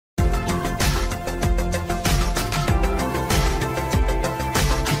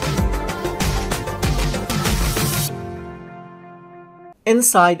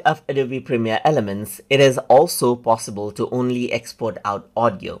Inside of Adobe Premiere Elements, it is also possible to only export out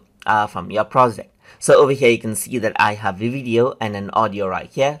audio from your project. So over here, you can see that I have a video and an audio right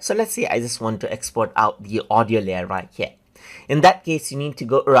here. So let's say I just want to export out the audio layer right here. In that case, you need to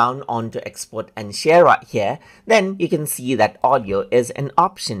go around onto export and share right here. Then you can see that audio is an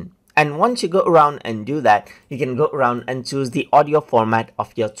option. And once you go around and do that, you can go around and choose the audio format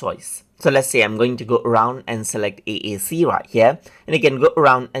of your choice. So let's say I'm going to go around and select AAC right here, and you can go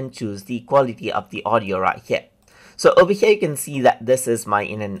around and choose the quality of the audio right here. So over here, you can see that this is my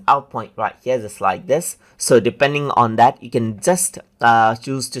in and out point right here, just like this. So depending on that, you can just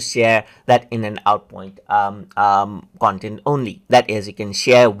choose to share that in and out point content only. That is, you can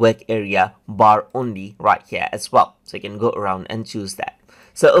share work area bar only right here as well. So you can go around and choose that.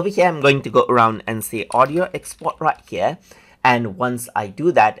 So over here, I'm going to go around and say audio export right here. And once I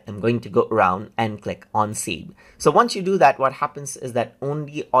do that, I'm going to go around and click on save. So once you do that, what happens is that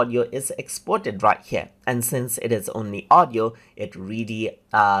only audio is exported right here. And since it is only audio, it really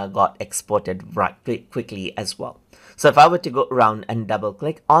got exported right quickly as well. So if I were to go around and double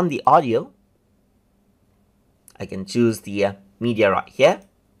click on the audio, I can choose the media right here.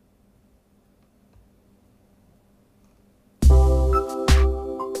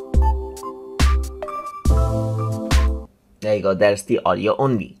 There you go, there's the audio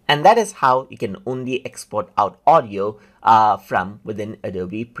only. And that is how you can only export out audio from within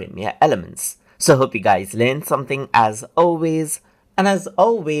Adobe Premiere Elements. So hope you guys learned something as always. And as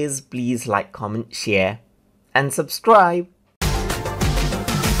always, please like, comment, share, and subscribe.